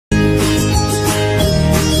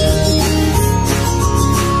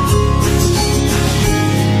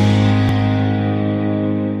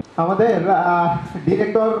আমাদের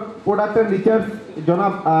director product and research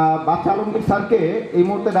জনাব বাচ্চা আলমগীর স্যারকে এই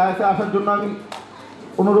মুহূর্তে ডায়াসে আসার জন্য আমি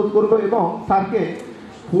অনুরোধ করব এবং স্যারকে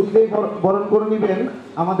ফুল দিয়ে বরণ করে নেবেন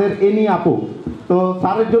আমাদের এনি আপু। তো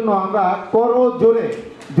স্যারের জন্য আমরা করো জোরে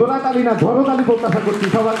জোড়াতালি না ঝড়তালি প্রত্যাশা করছি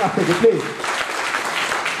সবার কাছ থেকে,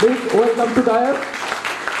 প্লিজ ওয়েলকাম টু ডায়াস।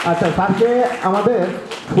 আচ্ছা, স্যারকে আমাদের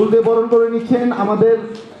ফুল দিয়ে বরণ করে নিচ্ছেন আমাদের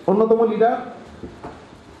অন্যতম লিডার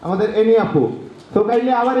আমাদের এনি আপু। তো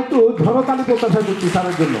কাইলে আবার একটু ঝড়তালি প্রত্যাশা করছি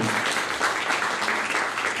স্যারের জন্য।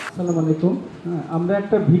 আসসালামু আলাইকুম। আমরা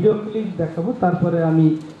একটা ভিডিও ক্লিপ দেখাবো, তারপরে আমি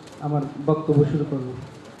আমার বক্তব্য শুরু করব।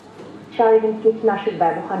 সার এবং কীটনাশক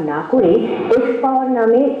ব্যবহার না করে এক্স পাওয়ার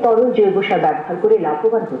নামে তরল জৈব সার ব্যবহার করে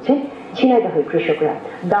লাভবান হচ্ছেন ঝিনাইদহের কৃষকরা।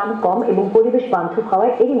 দাম কম এবং পরিবেশ বান্ধব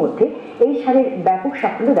হওয়ায় এরই মধ্যে এই সারের ব্যাপক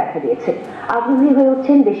সাফল্য দেখা দিয়েছে। আগ্রহী হয়ে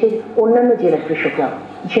উঠছেন দেশের অন্যান্য জেলার কৃষকরা।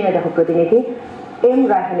 ঝিনাইদহ প্রতিনিধি এম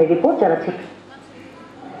রায়হানের রিপোর্ট জানাচ্ছে।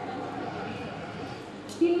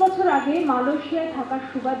 3 বছর আগে মালয়েশিয়ায় থাকার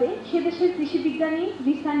সুবাদে সে দেশের কৃষি বিজ্ঞানী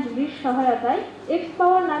রিসান জুলির সহায়তায় এক্স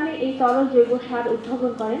পাওয়ার নামে এই তরল জৈব সার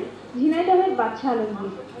উদ্ভাবন করেন ঝিনাইদহের বাচ্চা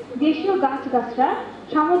আলমগীর। দেশীয় গাছগাছরা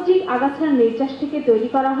সামুদ্রিক আগাছার নির্যাস থেকে তৈরি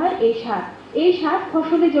করা হয় এই সার। এই সার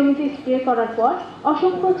ফসলি জমিতে স্প্রে করার পর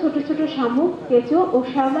অসংখ্য ছোট ছোট শামুক, কেঁচো ও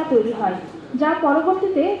শ্যাওলা তৈরি হয়, যা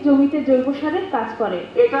পরবর্তীতে জমিতে জৈব সারের কাজ করে।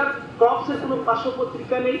 এটার ক্রপসের কোনো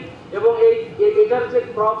পার্শ্বপত্রিকা নেই এবং এটার যে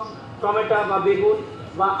ক্রপস টমেটো বা বেগুন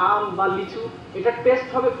বা আম বা লিচু, এটা টেস্ট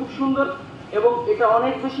হবে খুব সুন্দর এবং এটা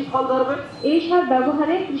অনেক বেশি ফল ধরবে। এই সার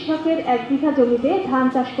ব্যবহারে কৃষকের 1 বিঘা জমিতে ধান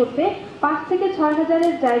চাষ করতে 5 থেকে 6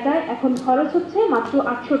 হাজারের জায়গায় এখন খরচ হচ্ছে মাত্র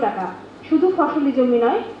 800 টাকা। শুধু ফসলি জমি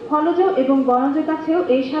নয়, ফলজ এবং বনজ গাছেও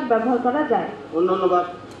এই সার ব্যবহার করা যায়। অন্যান্যবার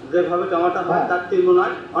যেভাবে টমেটো হয় তার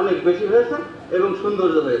তুলনায় অনেক বেশি হয়েছে এবং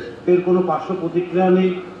সৌন্দর্য হয়েছে। এর কোনো পার্শ্ব প্রতিক্রিয়া নেই।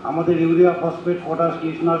 আমাদের ইউরিয়া, ফসফেট, পটাশ,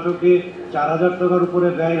 কীটনাশকে 4000 টাকার উপরে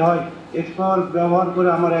ব্যয় হয়। এক্স পাওয়ার ব্যবহার করে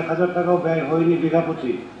আমার 1000 টাকাও ব্যয় হয়নি বিঘা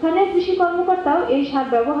প্রতি। স্থানীয় কৃষি কর্মকর্তাও এই সার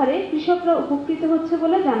ব্যবহারে কৃষকরা উপকৃত হচ্ছে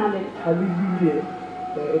বলে জানালেন। সার্বিক দিক দিয়ে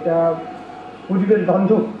এটা পরিবেশ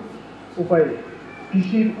বান্ধব উপায়ে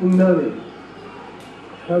কৃষির উন্নয়নে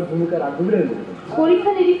সব ভূমিকা রাখবে বলে মনে করি।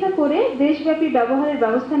 পরীক্ষা নিরীক্ষা করে দেশব্যাপী ব্যবহারের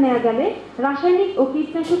ব্যবস্থা নেওয়া গেলে রাসায়নিক ও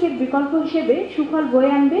কীটনাশকের বিকল্প হিসেবে সুফল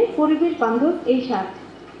বয়ে আনবে পরিবেশ বান্ধব এই সার।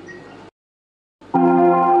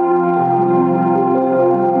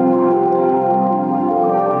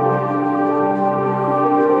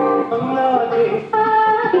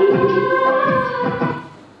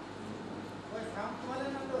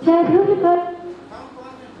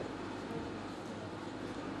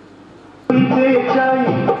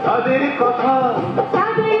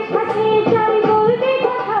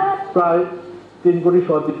 প্রায় 3 কোটি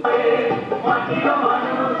 100।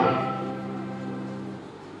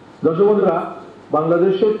 দর্শক বন্ধুরা,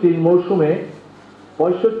 বাংলাদেশের 3 মৌসুমে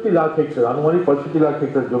 65 লাখ হেক্টর, আনুমানিক 65 লাখ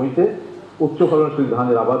হেক্টর জমিতে উচ্চ ফলনশীল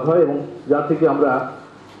ধানের আবাদ হয় এবং যা থেকে আমরা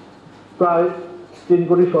প্রায় 3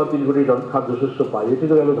 কোটি 3 কোটি টন খাদ্যশস্য পাই। এটি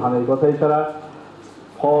তো গেল ধানের কথা। এছাড়া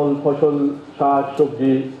ফল, ফসল, শাক,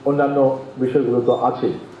 সবজি, অন্যান্য বিষয়গুলো তো আছে।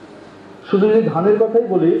 শুধু যদি ধানের কথাই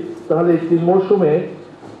বলি তাহলে এই 3 মৌসুমে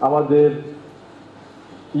আমাদের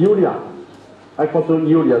ইউরিয়া, একমাত্র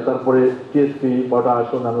ইউরিয়া, তারপরে টিএসপি, পটাশ,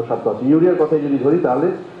 অন্যান্য সার তো আছে। ইউরিয়ার কথাই যদি ধরি তাহলে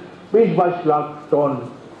 20-22 লাখ টন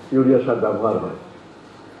ইউরিয়া সার ব্যবহার হয়।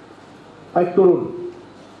 এক তরুণ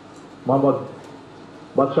মোহাম্মদ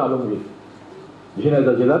বাচ্চা আলমগীর,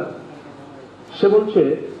 ঝিনাইদহ জেলার, সে বলছে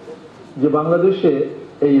যে বাংলাদেশে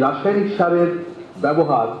এই রাসায়নিক সারের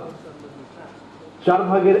ব্যবহার 4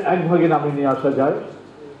 ভাগের 1 ভাগে নামিয়ে নিয়ে আসা যায়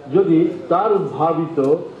যদি তার উদ্ভাবিত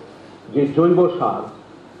যে জৈব সার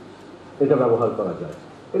এটা ব্যবহার করা যায়।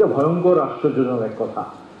 এটা ভয়ঙ্কর আশ্চর্যজনক এক কথা।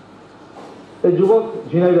 এই যুবক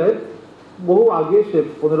ঝিনাইদহের বহু আগে, সে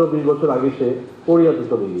 15-20 বছর আগে সে কোরিয়াতে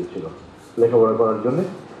চলে গিয়েছিল লেখাপড়া করার জন্য।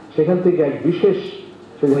 সেখান থেকে এক বিশেষ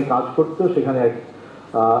সেখানে কাজ করত, সেখানে এক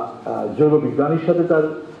জৈব বিজ্ঞানীর সাথে তার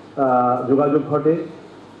যোগাযোগ ঘটে।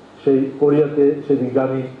 সেই কোরিয়াতে সেই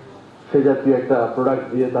বিজ্ঞানী সে জাতীয় একটা প্রোডাক্ট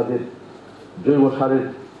দিয়ে তাদের জৈব সারের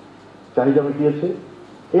চাহিদা মিটিয়েছে।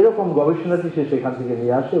 এরকম গবেষণাটি সে সেখান থেকে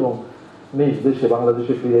নিয়ে আসে এবং নিজ দেশে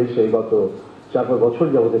বাংলাদেশে ফিরে এসে গত 4-5 বছর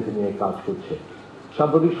যাবত এটি নিয়ে কাজ করছে।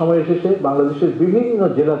 সাম্প্রতিক সময় এসেছে বাংলাদেশের বিভিন্ন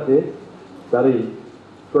জেলাতে তার এই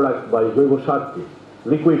প্রোডাক্ট বা জৈব সারটি,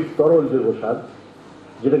 লিকুইড তরল জৈব সার,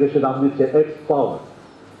 যেটাকে সে নাম দিচ্ছে এক্স পাওয়ার,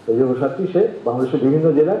 এই জৈব সারটি সে বাংলাদেশের বিভিন্ন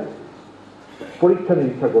জেলায় পরীক্ষা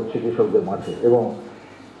নিরীক্ষা করছে কৃষকদের মাঠে এবং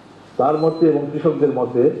তার মতে এবং কৃষকদের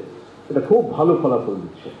মতে এটা খুব ভালো ফলাফল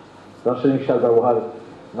দিচ্ছে। রাসায়নিক সার ব্যবহার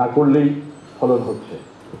না করলেই ফলন হচ্ছে।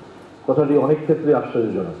 কথাটি অনেক ক্ষেত্রে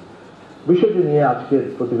আশ্চর্যজনক। বিষয়টি নিয়ে আজকের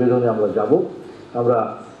প্রতিবেদনে আমরা যাব। আমরা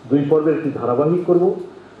 2 পর্বের একটি ধারাবাহিক করব।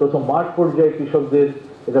 প্রথম মাঠ পর্যায়ে কৃষকদের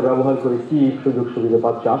এটা ব্যবহার করে কি সুযোগ সুবিধা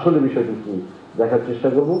পাচ্ছে, আসলে বিষয়টি কি দেখার চেষ্টা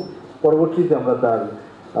করব। পরবর্তীতে আমরা তার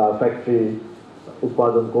ফ্যাক্টরি,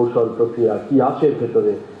 উৎপাদন কৌশল, প্রক্রিয়া কি আছে এর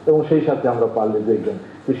ভেতরে, এবং সেই সাথে আমরা পারলে দেখবেন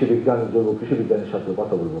কৃষি বিজ্ঞানী, জৈব কৃষি বিজ্ঞানীর সাথে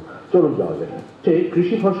কথা বলবো। চলুন যাওয়া যায়। সেই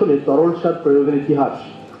কৃষি ফসলে তরল সার প্রয়োগের ইতিহাস।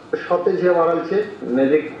 সতেজ হয়ে বাড়াচ্ছে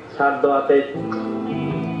ম্যাজিক সার দেওয়াতে।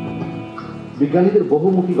 বিজ্ঞানীদের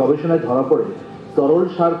বহুমুখী গবেষণায় ধরা পড়ে তরল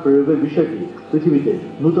সার প্রয়োগের বিষয়টি পৃথিবীতে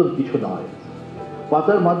নতুন কিছু নয়।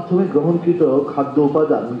 পাতার মাধ্যমে গ্রহণকৃত খাদ্য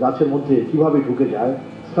উপাদান গাছের মধ্যে কিভাবে ঢুকে যায়,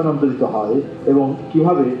 স্থানান্তরিত হয় এবং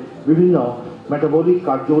কিভাবে বিভিন্ন মেটাবলিক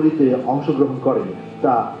কার্যাবলীতে অংশগ্রহণ করে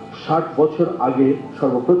তা 60 বছর আগে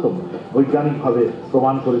সর্বপ্রথম বৈজ্ঞানিকভাবে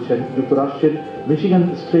প্রমাণ করেছেন যুক্তরাষ্ট্রের মিশিগান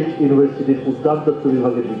স্টেট ইউনিভার্সিটির উদ্যানতত্ত্ব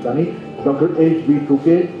বিভাগের বিজ্ঞানী ডক্টর H.B.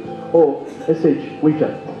 টুকে ও S.H.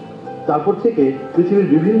 উইটার। তারপর থেকে পৃথিবীর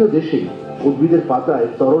বিভিন্ন দেশে উদ্ভিদের পাতায়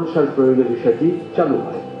তরল সার প্রয়োগের বিষয়টি চালু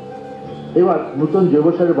হয়। এবার নতুন জৈব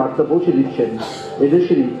সারের বার্তা পৌঁছে দিচ্ছেন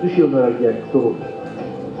এদেশেরই কৃষি অনুরাগী এক তরুণ,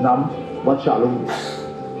 নাম বাদশা আলমগীর।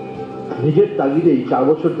 নিজের তাগিদেই 4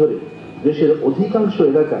 বছর ধরে দেশের অধিকাংশ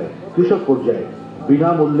এলাকায় কৃষক পর্যায়ে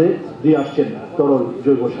বিনামূল্যে দিয়ে আসছেন তরল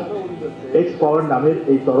জৈব সার। এক্স পাওয়ার নামের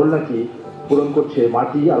এই তরল নাকি পূরণ করছে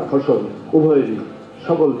মাটি আর ফসল উভয়েরই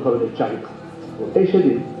সকল ধরনের চাহিদা। এই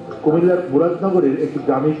সেদিন কুমিল্লার মুরাদনগরের একটি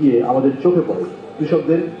গ্রামে গিয়ে আমাদের চোখে পড়ে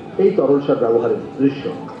কৃষকদের এই তরল সার ব্যবহারের দৃশ্য।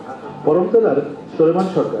 পরমতলার সুলেমান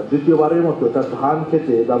সরকার দ্বিতীয়বারের মতো তার ধান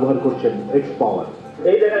খেতে ব্যবহার করছেন এক্স পাওয়ার।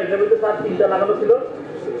 এই দেখা এটার মধ্যে তার 3টা লাগানো ছিল,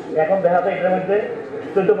 এখন দেখা যায় এটার মধ্যে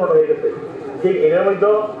 14 হয়ে গেছে। ঠিক এটার মধ্যে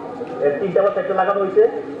 3টা বা 4টা লাগানো হয়েছে,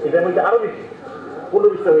 এটার মধ্যে আরো বেশি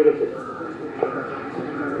 15-20টা হয়ে গেছে।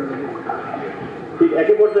 ঠিক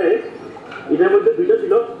একই পর্যায়ে এটার মধ্যে 2টা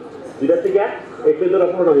ছিল, 2টার থেকে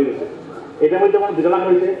 14-15টা হয়ে গেছে। এটার মধ্যে আমার 2টা লাগানো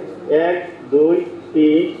হয়েছে, 1, 2,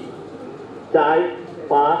 3, 4,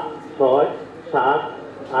 5, 6, 7,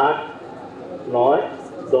 8, 9,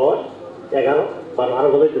 10, 11, 12 আরো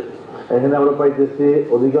বলেছে। এখানে আমরা পাইতেছি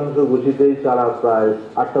অধিকাংশ গুছিতেই চারা প্রায়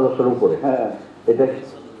 8-10টার উপরে। হ্যাঁ, এটা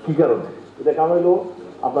কি কারণে? এটা কারণ হলো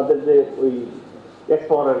আপনাদের যে ওই এক্স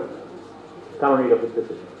পাওয়ারের কারণে এটা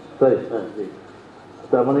করতেছে। তাই? হ্যাঁ, জি।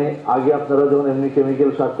 তার মানে আগে আপনারা যখন এমনি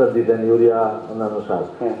কেমিক্যাল সারটা দিতেন, ইউরিয়া অন্যান্য সার,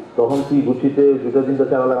 হ্যাঁ, তখন কি গুছিতে 2-3টা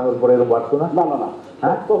চারা লাগানোর পরে এরকম বাড়তো না? না না না,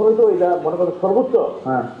 হ্যাঁ, তখন তো এটা মনে করেন সর্বোচ্চ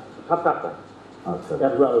হ্যাঁ, 7-8টা। আচ্ছা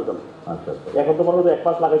আচ্ছা, আচ্ছা। এখন তো মনে হয় 1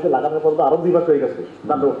 মাস লাগাইছে, লাগানোর পর তো আরো 2 মাস হয়ে গেছে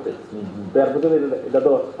দাঁড় উঠতে। এর ভিতরে এটা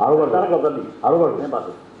তো আরো বাড়বে, তারা কথা নেই, আরো বাড়বে। হ্যাঁ,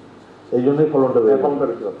 বাড়বে। এই জন্যই ফলনটা ফলনটা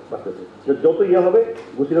বেশি বাড়তেছে। যত ইয়ে হবে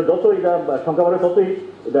গুছিটা, যত এটা সংখ্যা বাড়বে, ততই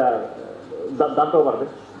এটা দামটাও বাড়বে।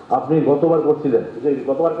 আপনি গতবার করছিলেন? যে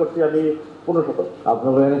গতবার করছি আমি 1500।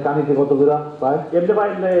 আপনার এখানে কানিতে কত করে পায়? এমনি পাই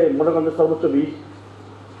মনে করেন সর্বোচ্চ 20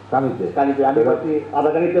 কানিতে। কানিতে আমি পাচ্ছি, আধা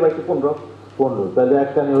কানিতে পাইছি 15। তাহলে এক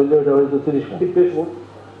কানি হইলে ওটা হয়তো 30 মণ। 30 মণ।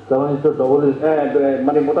 তার মানে তো ডবল।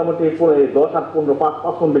 মানে মোটামুটি 10 আর 15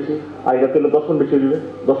 5 মণ বেশি, আর এটা পেলে 10 মণ বেশি দিবে।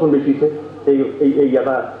 10 মণ বেশি হচ্ছে এই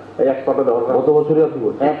ইয়াটা এক পাতা দেওয়ার। গত বছরই আপনি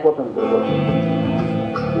বলছেন? 1%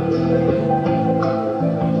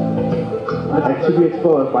 অ্যাকচুয়ালি এক্স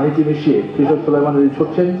পাওয়ার পানিতে মিশিয়ে কৃষক সুলাইমান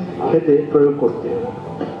ছুটছেন খেতে প্রয়োগ করতে।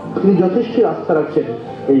 তিনি যথেষ্ট আস্থা রাখছেন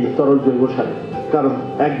এই তরল জৈব সারে, কারণ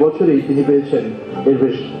 1 বছরেই তিনি পেয়েছেন এর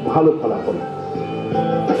বেশ ভালো ফলাফল।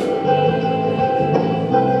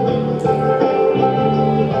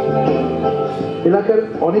 এলাকার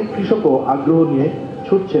অনেক কৃষকও আগ্রহ নিয়ে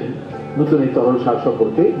ছুটছেন নতুন এই তরল সার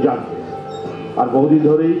সম্পর্কে জানতে। আর বহুদিন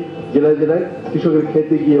ধরেই জেলায় জেলায় কৃষকের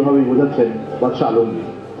খেতে গিয়ে এভাবেই বোঝাচ্ছেন বাদশা আলমগীর।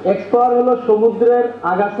 এক্স পাওয়ার হলো সমুদ্রের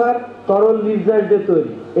আগাছার তরল নির্যাস দিয়ে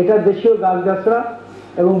তৈরি। এটা দেশীয় গাছগাছরা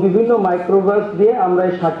এবং বিভিন্ন মাইক্রোবাস দিয়ে আমরা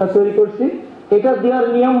এই সারটা তৈরি করছি। এটা দেওয়ার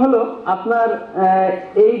নিয়ম হলো আপনার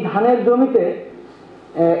এই ধানের জমিতে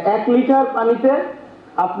 1 লিটার পানিতে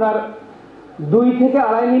আপনার 2 থেকে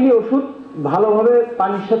 2.5 মিলি ওষুধ ভালোভাবে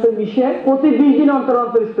পানির সাথে মিশিয়ে প্রতি 20 দিন অন্তর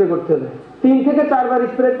অন্তর স্প্রে করতে হবে। 3 থেকে 4 বার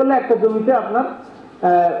স্প্রে করলে একটা জমিতে আপনার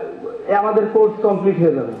আমাদের কোর্স কমপ্লিট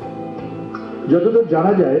হয়ে যাবে। যতদূর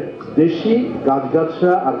জানা যায়, দেশি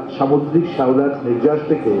গাছগাছরা আর সামুদ্রিক শ্যাওলার নির্যাস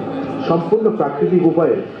থেকে সম্পূর্ণ প্রাকৃতিক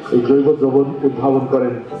উপায়ে এই জৈব দ্রবণ উদ্ভাবন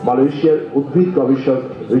করেন মালয়েশিয়ার উদ্ভিদ গবেষক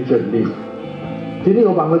রিচার্ড লি।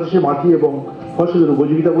 তিনিও বাংলাদেশের মাটি এবং ফসলের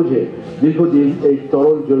উপযোগিতা বুঝে দীর্ঘদিন এই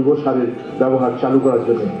তরল জৈব সারের ব্যবহার চালু করার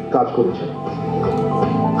জন্য কাজ করেছেন।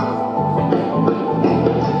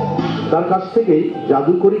 তার কাছ থেকেই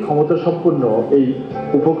জাদুকরী ক্ষমতা সম্পন্ন এই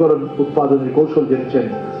উপকরণ উৎপাদনের কৌশল জেনেছেন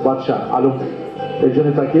বাদশা আলমগীর। এর জন্য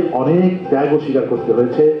তাকে অনেক ত্যাগ স্বীকার করতে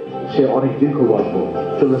হয়েছে, সে অনেক দীর্ঘ গল্প।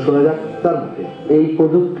 চলুন শোনা যাক তার মুখে। এই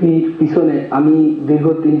প্রযুক্তির পিছনে আমি দীর্ঘ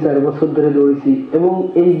 3-4 বছর ধরে দৌড়েছি এবং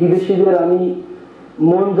এই বিদেশিদের আমি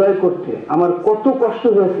মন জয় করতে আমার কত কষ্ট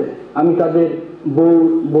হয়েছে। আমি তাদের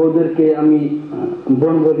বউদেরকে আমি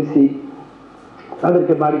বোন বলেছি,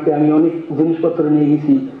 তাদেরকে বাড়িতে আমি অনেক জিনিসপত্র নিয়ে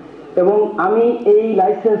গেছি, এবং আমি এই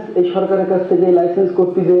লাইসেন্স, এই সরকারের কাছ থেকে লাইসেন্স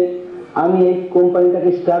করতে যে আমি এই কোম্পানিটাকে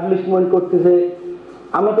এস্টাবলিশমেন্ট করতে যে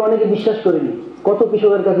আমাকে অনেকে বিশ্বাস করেনি। কত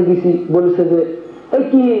কৃষকের কাছে গেছি, বলেছে যে এই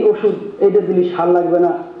কি ওষুধ, এটা দিলে সার লাগবে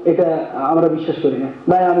না, এটা আমরা বিশ্বাস করি না,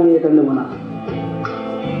 ভাই আমি এটা নেব না।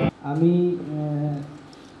 আমি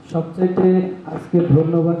সবচেয়ে আজকে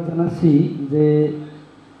ধন্যবাদ জানাচ্ছি যে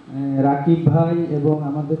রাকিব ভাই এবং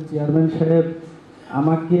আমাদের চেয়ারম্যান সাহেব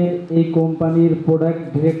আমাকে এই কোম্পানির প্রোডাক্ট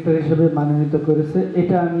ডিরেক্টর হিসেবে মনোনীত করেছে।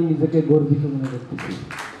 এটা আমি নিজেকে গর্বিত মনে করতেছি।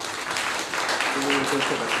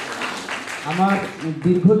 আমার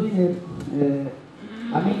দীর্ঘদিনের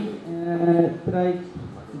আমি প্রায়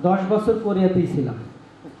 10 বছর কোরিয়াতেই ছিলাম,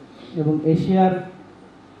 এবং এশিয়ার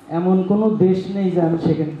এমন কোনো দেশ নেই যে আমি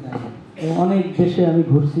সেখানে যাইনি, এবং অনেক দেশে আমি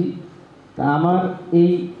ঘুরছি। তা আমার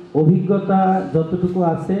এই অভিজ্ঞতা যতটুকু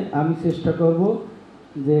আছে আমি চেষ্টা করব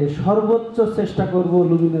যে সর্বোচ্চ চেষ্টা করব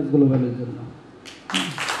লুমিনাস গ্লোবালের জন্য।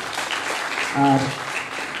 আর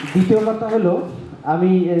দ্বিতীয় কথা হলো,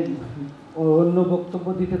 আমি অন্য বক্তব্য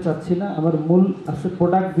দিতে চাচ্ছি না, আমার মূল আছে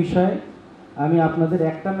প্রোডাক্ট বিষয়ে। আমি আপনাদের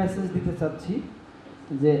একটা মেসেজ দিতে চাচ্ছি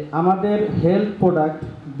যে আমাদের হেলথ প্রোডাক্ট,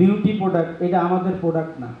 বিউটি প্রোডাক্ট, এটা আমাদের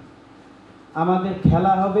প্রোডাক্ট না। আমাদের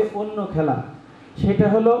খেলা হবে অন্য খেলা। সেটা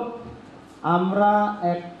হলো আমরা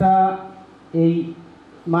একটা এই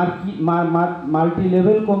মাল্টি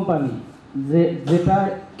লেভেল কোম্পানি, যেটা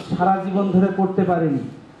সারা জীবন ধরে করতে পারেনি,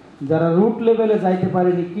 যারা রুট লেভেলে যাইতে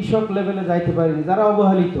পারেনি, কৃষক লেভেলে যাইতে পারেনি, যারা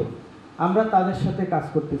অবহেলিত, আমরা তাদের সাথে কাজ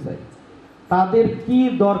করতে চাই। তাদের কি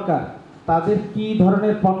দরকার, তাদের কি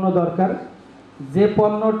ধরনের পণ্য দরকার, যে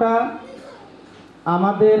পণ্যটা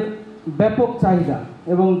আমাদের ব্যাপক চাহিদা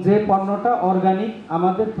এবং যে পণ্যটা অর্গানিক,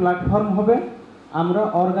 আমাদের প্ল্যাটফর্ম হবে আমরা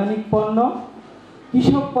অর্গানিক পণ্য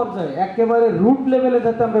কৃষক পর্যায়ে একেবারে রুট লেভেলে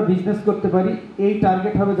যাতে আমরা বিজনেস করতে পারি, এই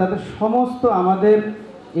টার্গেট হবে। যাতে সমস্ত আমাদের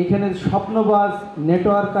এখানে স্বপ্নবাজ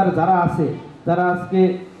নেটওয়ার্কার যারা আছে, যারা আজকে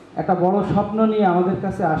একটা বড় স্বপ্ন নিয়ে আমাদের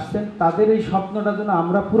কাছে আসছেন, তাদের এই স্বপ্নটা যেন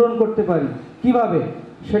আমরা পূরণ করতে পারি। কিভাবে?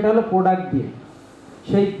 সেটা হলো প্রোডাক্ট দিয়ে।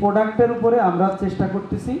 সেই প্রোডাক্টের উপরে আমরা চেষ্টা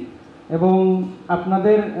করতেছি। এবং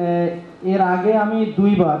আপনাদের এর আগে আমি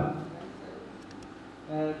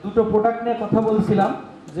দুটো প্রোডাক্ট নিয়ে কথা বলছিলাম,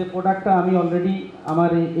 যে প্রোডাক্টটা আমি অলরেডি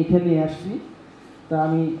আমার এখানে নিয়ে আসছি। তা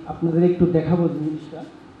আমি আপনাদের একটু দেখাবো জিনিসটা।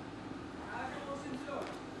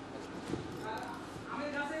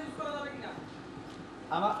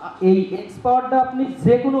 এই এক্স পাওয়ারটা আপনি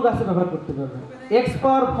যে কোনো গাছে ব্যবহার করতে পারবেন। এক্স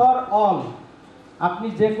পাওয়ার ফর অল, আপনি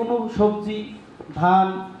যে কোনো সবজি, ধান,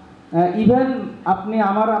 ইভেন আপনি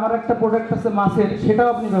আমার একটা প্রোডাক্ট আছে মাছের,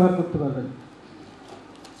 সেটাও আপনি ব্যবহার করতে পারবেন।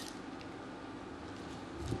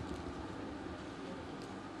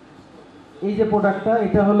 এই যে প্রোডাক্টটা,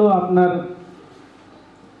 এটা হলো আপনার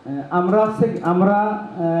আমরা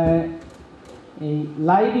এই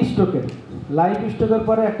লাইভ স্টকের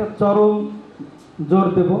পরে একটা চরম জোর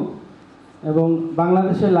দেব, এবং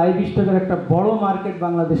বাংলাদেশে লাইভ স্টকের একটা বড় মার্কেট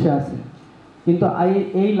বাংলাদেশে আছে। কিন্তু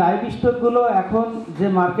এই লাইভ স্টকগুলো এখন যে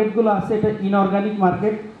মার্কেটগুলো আছে, এটা ইনঅর্গানিক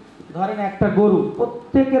মার্কেট। ধরেন একটা গরু,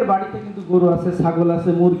 প্রত্যেকের বাড়িতে কিন্তু গরু আছে, ছাগল আছে,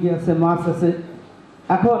 মুরগি আছে, মাছ আছে।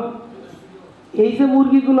 এখন এই যে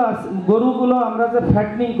মুরগিগুলো আছে, গরুগুলো আমরা যে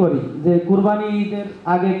ফ্যাটনিং করি, যে কুরবানি ঈদের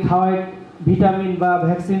আগে খাওয়াই ভিটামিন বা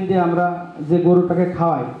ভ্যাকসিন দিয়ে আমরা যে গরুটাকে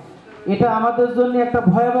খাওয়াই, এটা আমাদের জন্য একটা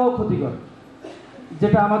ভয়াবহ ক্ষতিকর,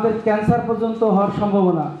 যেটা আমাদের ক্যান্সার পর্যন্ত হওয়ার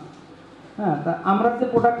সম্ভাবনা। হ্যাঁ, তা আমরা যে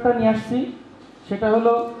প্রোডাক্টটা নিয়ে আসছি সেটা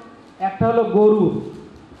হলো, একটা হলো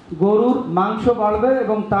গরুর মাংস বাড়বে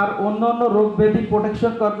এবং তার অন্য অন্য রোগ ব্যাধি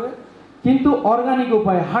প্রোটেকশন করবে, কিন্তু অর্গানিক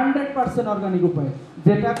উপায়ে, 100% অর্গানিক উপায়ে,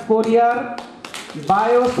 যেটা কোরিয়ার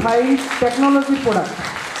বায়োসাইন্স টেকনোলজি প্রোডাক্ট।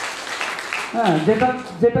 হ্যাঁ,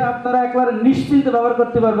 যেটা আপনারা একবারে নিশ্চিন্তে ব্যবহার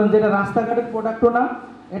করতে পারবেন, যেটা রাস্তাঘাটের প্রোডাক্টও না,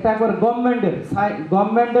 এটা একবার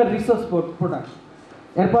গভর্নমেন্টের রিসোর্স প্রোডাক্ট।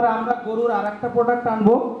 এরপরে আমরা গরুর আর একটা প্রোডাক্ট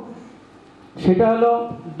আনবো, সেটা হলো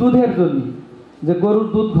দুধের জন্য, যে গরুর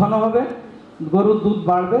দুধ ঘন হবে, গরুর দুধ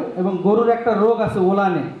বাড়বে, এবং গরুর একটা রোগ আছে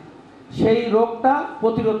ওলানে, সেই রোগটা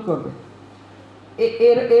প্রতিরোধ করবে।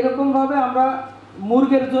 এরকমভাবে আমরা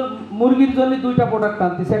মুরগির জন্য দুইটা প্রোডাক্ট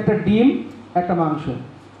আনতেছি, একটা ডিম, একটা মাংস।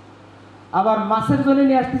 আবার মাছের জন্য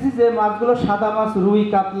নিয়ে আসতেছি, যে মাছগুলো সাদা মাছ, রুই,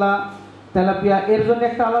 কাতলা, তেলাপিয়া, এর জন্য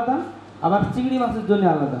একটা আলাদা, আবার চিংড়ি মাছের জন্য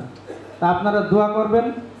আলাদা। তা আপনারা দোয়া করবেন।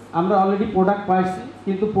 আমরা অলরেডি প্রোডাক্ট পাইছি,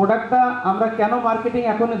 কিন্তু প্রোডাক্টটা আমরা কেন মার্কেটিং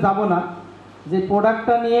এখনো যাব না, যে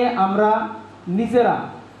প্রোডাক্টটা নিয়ে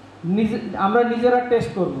আমরা নিজেরা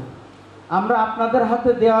টেস্ট করব। আমরা আপনাদের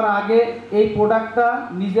হাতে দেওয়ার আগে এই প্রোডাক্টটা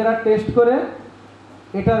নিজেরা টেস্ট করে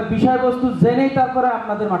এটার বিষয়বস্তু জেনেই তারপরে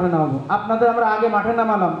আপনাদের মাঠে নামাবো। আপনাদের আমরা আগে মাঠে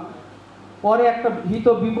নামালাম, পরে একটা হিত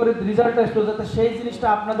বিপরীত রেজাল্ট আসলো, যাতে সেই জিনিসটা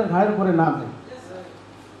আপনাদের ঘাড়ের উপরে না যায়।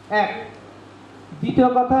 এক, দ্বিতীয়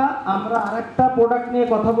কথা, আমরা আরেকটা প্রোডাক্ট নিয়ে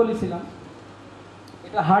কথা বলেছিলাম,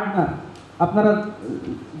 এটা হার্ডনার। আপনারা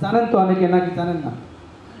জানেন তো অনেকে, নাকি জানেন না?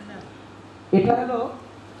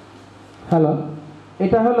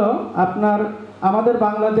 এটা হলো আপনার আমাদের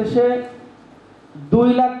বাংলাদেশে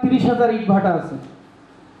 2,30,000 ইট ভাটা আছে।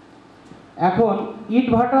 এখন ইট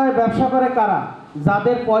ভাটায় ব্যবসা করে কারা?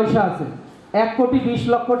 যাদের পয়সা আছে।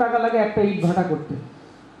 1,20,00,000 টাকা লাগে একটা ইট ভাটা করতে।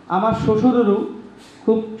 আমার শ্বশুরেরও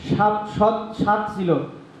খুব স্বাদ ছিল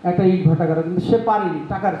একটা ইট ভাটা করা, কিন্তু সে পারেনি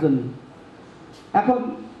টাকার জন্য। এখন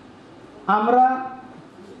আমরা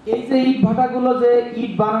এই যে ইট ভাটাগুলো যে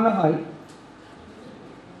ইট বানানো হয়,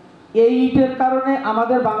 এই ইটের কারণে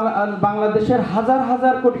আমাদের বাংলাদেশের হাজার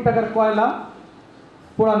হাজার কোটি টাকার কয়লা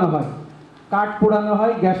পোড়ানো হয়, কাঠ পোড়ানো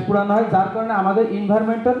হয়, গ্যাস পোড়ানো হয়, যার কারণে আমাদের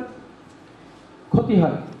এনভায়রনমেন্টাল ক্ষতি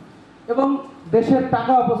হয় এবং দেশের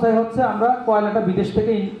টাকা অপচয় হচ্ছে। আমরা কয়লাটা বিদেশ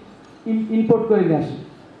থেকে ইম্পোর্ট করে নিয়ে আসি।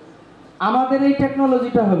 আমাদের এই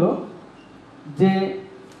টেকনোলজিটা হলো যে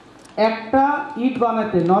একটা ইট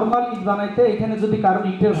বানাতে, নর্মাল ইট বানাইতে, এখানে যদি কারো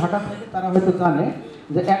ইটের ভাটা থাকে তারা হয়তো জানে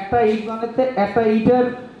যে একটা ইট বানাতে, একটা ইটের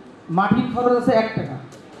মাটির খরচ আছে 1 টাকা,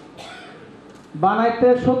 বানাইতে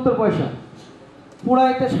 70 পয়সা,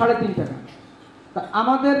 পোড়াইতে 3.5 টাকা। তা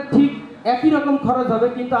আমাদের ঠিক একই রকম খরচ হবে,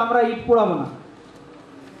 কিন্তু আমরা ইট পোড়াবো না।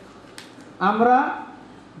 আমরা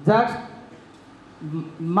জাস্ট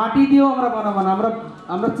মাটি দিয়েও আমরা বানাবো না,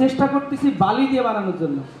 আমরা চেষ্টা করতেছি বালি দিয়ে বানানোর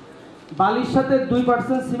জন্য। বালির সাথে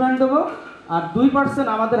 2% সিমেন্ট দেবো আর 2%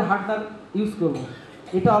 আমাদের হার্ডনার ইউজ করব।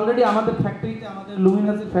 এটা অলরেডি আমাদের ফ্যাক্টরিতে, আমাদের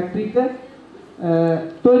লুমিনাসের ফ্যাক্টরিতে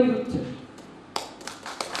তৈরি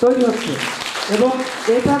হচ্ছে এবং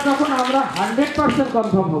এটা যখন আমরা 100%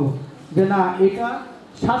 কনফার্ম হব যে না এটা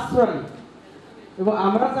সাশ্রয়ী এবং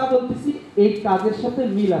আমরা যা বলতেছি এই কাজের সাথে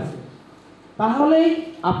মিল আছে, তাহলেই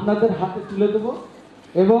আপনাদের হাতে তুলে দেব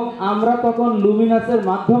এবং আমরা তখন লুমিনাসের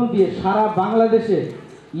মাধ্যম দিয়ে সারা বাংলাদেশে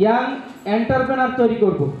ইয়াং এন্টারপ্রেনার তৈরি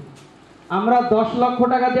করব। আমরা 10 লক্ষ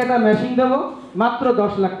টাকা দিয়ে একটা মেশিন দেবো, মাত্র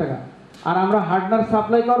 10 লাখ টাকা, আর আমরা হার্ডনার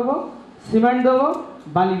সাপ্লাই করব, সিমেন্ট দেবো,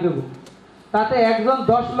 বালি দেবো। তাতে একজন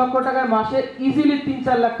 10 লক্ষ টাকায় মাসে ইজিলি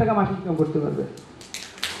 3-4 লাখ টাকা মাসে ইনকাম করতে পারবে।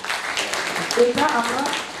 এটা আমরা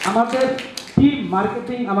আমাদের টিম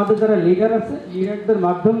মার্কেটিং, আমাদের যারা লিডার আছে, লিডারদের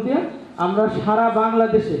মাধ্যম দিয়ে আমরা সারা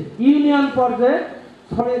বাংলাদেশে ইউনিয়ন পর্যায়ে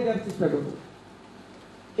ছড়িয়ে দেওয়ার চেষ্টা করব।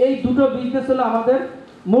 এই দুটো বিজনেস হলো আমাদের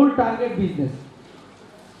মূল টার্গেট বিজনেস।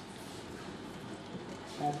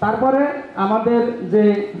 তারপরে আমাদের যে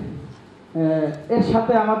এর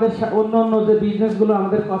সাথে আমাদের অন্য অন্য যে বিজনেসগুলো,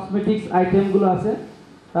 আমাদের কসমেটিক্স আইটেমগুলো আছে,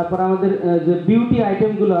 তারপর আমাদের যে বিউটি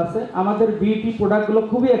আইটেমগুলো আছে, আমাদের বিউটি প্রোডাক্টগুলো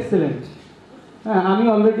খুবই এক্সেলেন্ট। হ্যাঁ, আমি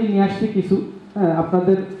অলরেডি নিয়ে আসছি কিছু, হ্যাঁ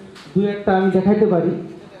আপনাদের 2-1টা আমি দেখাইতে পারি।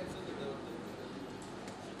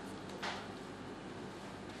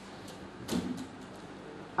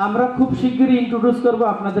 আমরা খুব শীঘ্রই ইন্ট্রোডিউস করব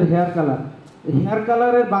আপনাদের হেয়ার কালার। হেয়ার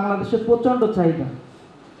কালারের বাংলাদেশে প্রচণ্ড চাহিদা।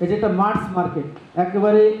 এটা একটা মার্চ মার্কেট,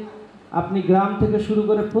 একেবারে আপনি গ্রাম থেকে শুরু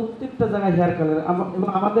করে প্রত্যেকটা জায়গায় হেয়ার কালার। এবং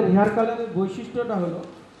আমাদের হেয়ার কালারের বৈশিষ্ট্যটা হলো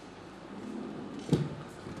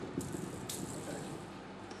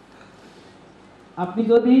আপনি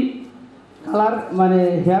যদি কালার মানে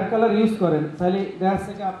হেয়ার কালার ইউজ করেন, তাহলে দেখা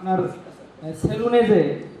যাচ্ছে আপনার সেলুনে যে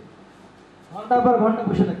ঘন্টার পর ঘন্টা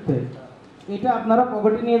বসে থাকতে হয়। এটা আপনারা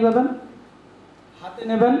পকেটে নিয়ে যাবেন, হাতে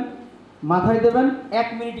নেবেন, মাথায় দেবেন, 1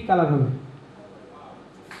 মিনিটই কালার হবে।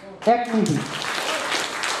 1 মিনিটই।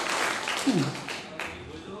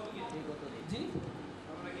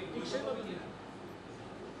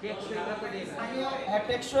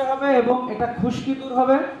 টেকসই হবে এবং এটা খুশকি দূর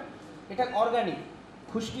হবে, এটা অর্গানিক,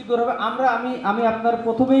 খুশকি দূর হবে। আমি আপনার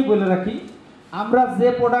প্রথমেই বলে রাখি, আমরা যে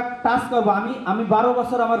প্রোডাক্ট টাচ করবো, আমি 12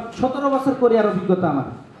 বছর, আমার 17 বছর কোরিয়ার অভিজ্ঞতা,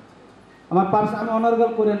 আমার পার্স, আমি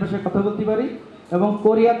অনার্গাল কোরিয়ান ভাষায় কথা বলতে পারি এবং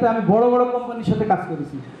কোরিয়াতে আমি বড় বড় কোম্পানির সাথে কাজ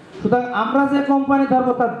করেছি। সুতরাং আমরা যে কোম্পানি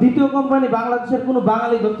ধরবো তার দ্বিতীয় কোম্পানি বাংলাদেশের কোনো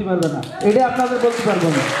বাঙালি ধরতে পারবে না, এটা আপনাদের বলতে পারবো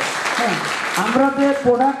না। হ্যাঁ, আমরা যে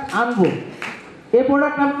প্রোডাক্ট আনবো এই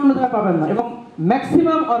প্রোডাক্ট আপনি কোনো জায়গায় পাবেন না এবং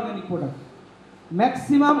ম্যাক্সিমাম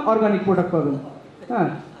অর্গানিক প্রোডাক্ট পাবেন। হ্যাঁ,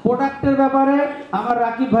 প্রোডাক্টের ব্যাপারে আমার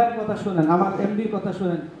রাকিব ভাইয়ের কথা শোনেন, আমার এমডির কথা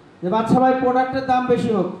শোনেন যে বাচ্চা ভাই প্রোডাক্টের দাম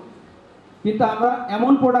বেশি হোক, কিন্তু আমরা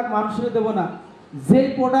এমন প্রোডাক্ট মানুষকে দেবো না যে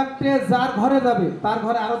প্রোডাক্টে যার ঘরে যাবে তার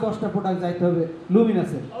ঘরে আরো 10টা প্রোডাক্ট যাইতে হবে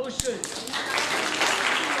লুমিনাসের। অবশ্যই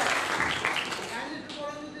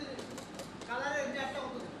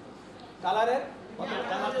কালারের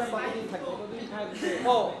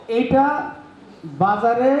এইটা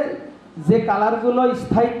বাজারে যে কালারগুলো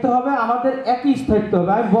স্থায়িত্ব হবে আমাদের একই স্থায়িত্ব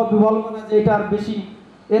হবে। আমি বলবো না যে এটা আর বেশি,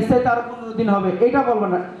 এর সাথে আরো 15 দিন হবে, এটা বলবো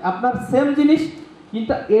না। আপনার সেম জিনিস,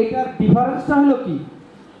 কিন্তু এইটার ডিফারেন্সটা হলো কি,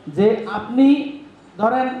 যে আপনি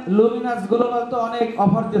ধরেন লুমিনাস গ্লোবাল তো অনেক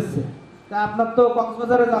অফার দিচ্ছে, তা আপনার তো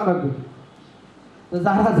কক্সবাজারে যাওয়া লাগবে। তো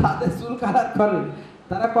যাদের চুল কালার করে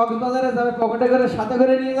তারা কক্সবাজারে যাবে, পকেটে করে সাথে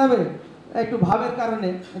করে নিয়ে যাবে, একটু ভাবের কারণে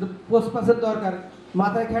একটু পোস্টপাসের দরকার,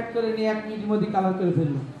 মাথায় খ্যাট করে নিয়ে 1 মিনিটের মধ্যে কালার করে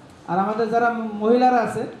ফেললো। আর আমাদের যারা মহিলারা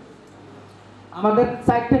আছে, আমাদের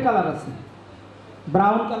 4টে কালার আছে,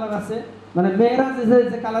 ব্রাউন কালার আছে, মানে মেয়েরা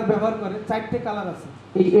যে কালার ব্যবহার করে 4টে কালার আছে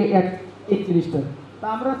এই জিনিসটা। তা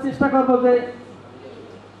আমরা চেষ্টা করবো যে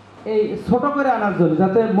এই ছোট করে আনার জন্য,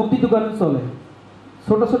 যাতে মুদি দোকানে চলে।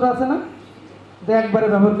 ছোট ছোট আছে না, তো একবারে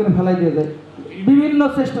ব্যবহার করে ফেলাই দিয়ে যায়। বিভিন্ন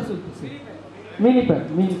চেষ্টা চলতেছে। মিনি প্যাক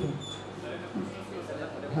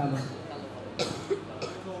হ্যাঁ,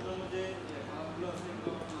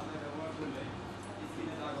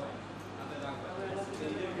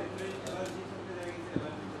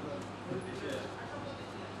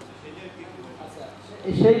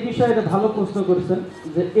 সেই বিষয়ে এটা ভালো প্রশ্ন করেছেন,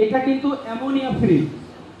 যে এটা কিন্তু ammonia free,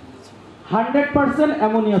 100%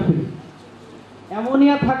 ammonia free.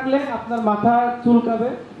 Ammonia থাকলে আপনার মাথা চুলকাবে,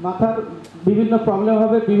 মাথার বিভিন্ন প্রবলেম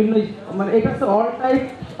হবে, বিভিন্ন মানে এটা হচ্ছে অল টাইপ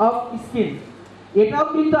অফ স্কিন। এটাও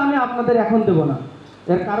কিন্তু আমি আপনাদের এখন দেবো না।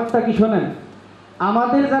 এর কারণটা কি শোনেন,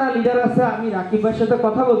 আমাদের যারা লিডার আছে, আমি রাকিব ভাইয়ের সাথে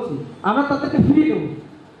কথা বলছি, আমরা তাদেরকে ফ্রি দেবো,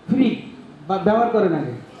 ফ্রি ব্যবহার করেন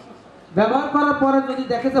আগে। ব্যবহার করার পরে যদি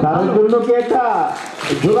দেখে যে তার জন্য কি একটা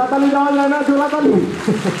জোড়াতালি দেওয়া যায় না? জোড়াতালি।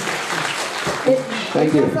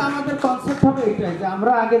 আমাদের কনসেপ্ট হবে এটাই, যে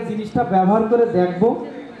আমরা আগে জিনিসটা ব্যবহার করে দেখবো।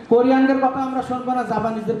 কোরিয়ানদের কথা আমরা শুনবো না,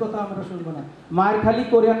 জাপানিজদের কথা আমরা শুনবো না। মায়ের খালি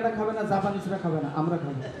কোরিয়ানরা খাবে না, জাপানিজরা খাবে না, আমরা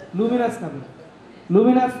খাবো। লুমিনাস খাবে।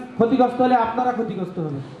 লুমিনাস ক্ষতিগ্রস্ত হলে আপনারা ক্ষতিগ্রস্ত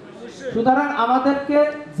হবে। সুতরাং আমাদেরকে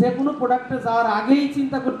যে কোনো প্রোডাক্টে যাওয়ার আগেই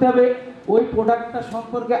চিন্তা করতে হবে ওই প্রোডাক্টটা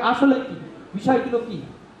সম্পর্কে আসলে কি, বিষয়গুলো কি।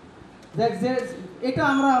 যে এটা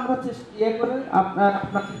আমরা ইয়ে করে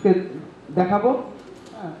আপনাদেরকে দেখাবো।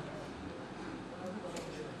 হ্যাঁ,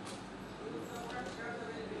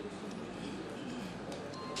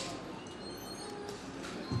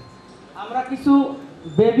 আমরা কিছু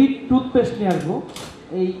বেবি টুথপেস্ট নিয়ে আসবো।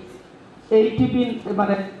 এই টিপি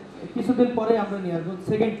মানে কিছুদিন পরে আমরা নিয়ে আসবো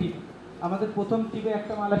সেকেন্ড টিপ। আমাদের প্রথম টিপে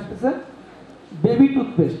একটা মাল আসতেছে বেবি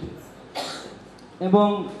টুথপেস্ট। এবং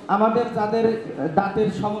আমাদের যাদের দাঁতের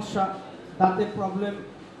সমস্যা, দাঁতের প্রবলেম,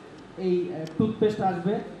 এই টুথপেস্ট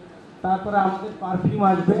আসবে। তারপরে আমাদের পারফিউম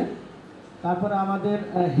আসবে। তারপরে আমাদের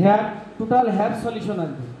টোটাল হেয়ার সলিউশন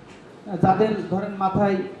আসবে। যাদের ধরেন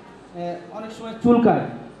মাথায় অনেক সময় চুলকায়,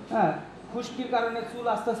 হ্যাঁ, খুশকির কারণে চুল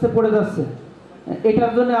আস্তে আস্তে পড়ে যাচ্ছে,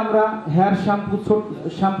 এটার জন্য আমরা হেয়ার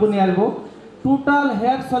শ্যাম্পু নিয়ে আসবো। টোটাল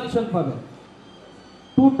হেয়ার সলিউশন পাবেন।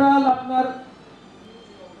 টোটাল আপনার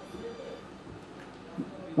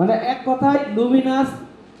মানে এক কথায়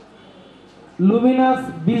লুমিনাস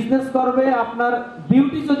বিজনেস করবে। আপনার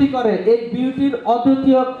বিউটি যদি করে, এই বিউটির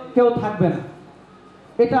অদ্বিতীয় কেউ থাকবে না,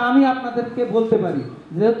 এটা আমি আপনাদেরকে বলতে পারি।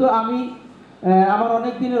 যেহেতু আমি আমার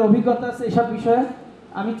অনেক দিনের অভিজ্ঞতা আছে এসব বিষয়ে,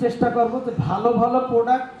 আমি চেষ্টা করব যে ভালো ভালো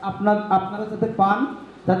প্রোডাক্ট আপনারা যাতে পান,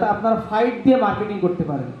 যাতে আপনারা ফাইট দিয়ে মার্কেটিং করতে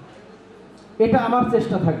পারেন, এটা আমার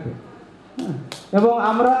চেষ্টা থাকবে। এবং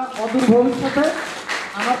আমরা অদূর ভবিষ্যতে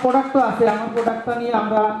আমার প্রোডাক্ট তো আছে, আমার প্রোডাক্টটা নিয়ে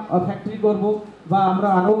আমরা ফ্যাক্টরি করব, বা আমরা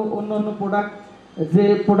আরও অন্য প্রোডাক্ট, যে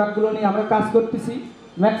প্রোডাক্টগুলো নিয়ে আমরা কাজ করতেছি,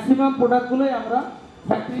 ম্যাক্সিমাম প্রোডাক্টগুলোই আমরা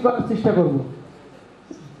ফ্যাক্টরি করার চেষ্টা করব।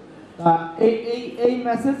 এই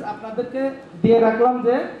মেসেজ আপনাদেরকে দিয়ে রাখলাম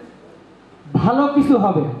যে ভালো কিছু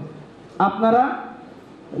হবে। আপনারা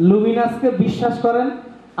লুমিনাসকে বিশ্বাস করেন।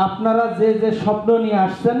 আপনারা যে যে স্বপ্ন নিয়ে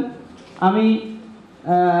আসছেন, আমি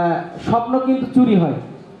স্বপ্ন কিন্তু চুরি হয়,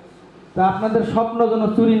 তা আপনাদের স্বপ্ন যেন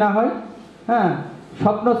চুরি না হয়। হ্যাঁ,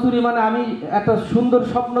 স্বপ্ন চুরি মানে আমি একটা সুন্দর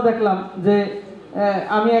স্বপ্ন দেখলাম যে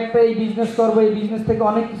আমি একটা এই বিজনেস করবো, এই বিজনেস থেকে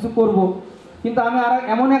অনেক কিছু করব, কিন্তু আমি আর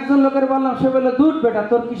এমন একজন লোকের বললাম, সে বললো দূর বেটা,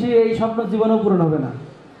 তোর কিছু এই স্বপ্ন জীবনেও পূরণ হবে না,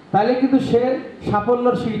 তাহলে কিন্তু সে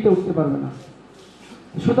সাফল্যের সিঁড়িতে উঠতে পারবে না।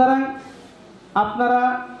 সুতরাং আপনারা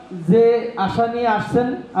যে আশা নিয়ে আসছেন,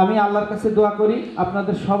 আমি আল্লাহর কাছে দোয়া করি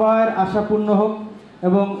আপনাদের সবার আশা পূর্ণ হোক,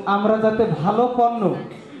 এবং আমরা যাতে ভালো পণ্য,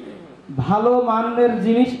 ভালো মানের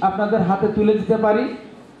জিনিস আপনাদের হাতে তুলে দিতে পারি,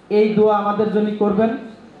 এই দোয়া আমাদের জন্য করবেন।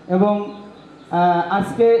 এবং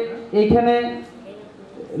আজকে এইখানে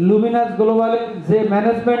লুমিনাস গ্লোবালের যে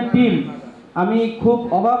ম্যানেজমেন্ট টিম, আমি খুব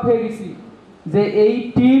অবাক হয়ে গেছি যে এই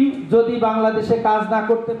টিম যদি বাংলাদেশে কাজ না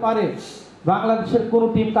করতে পারে, বাংলাদেশের কোনো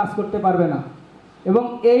টিম কাজ করতে পারবে না। এবং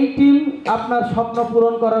এই টিম আপনার স্বপ্ন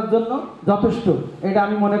পূরণ করার জন্য যথেষ্ট, এটা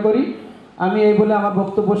আমি মনে করি। আমি এই বলে আমার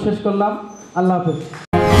বক্তব্য শেষ করলাম। আল্লাহ হাফেজ।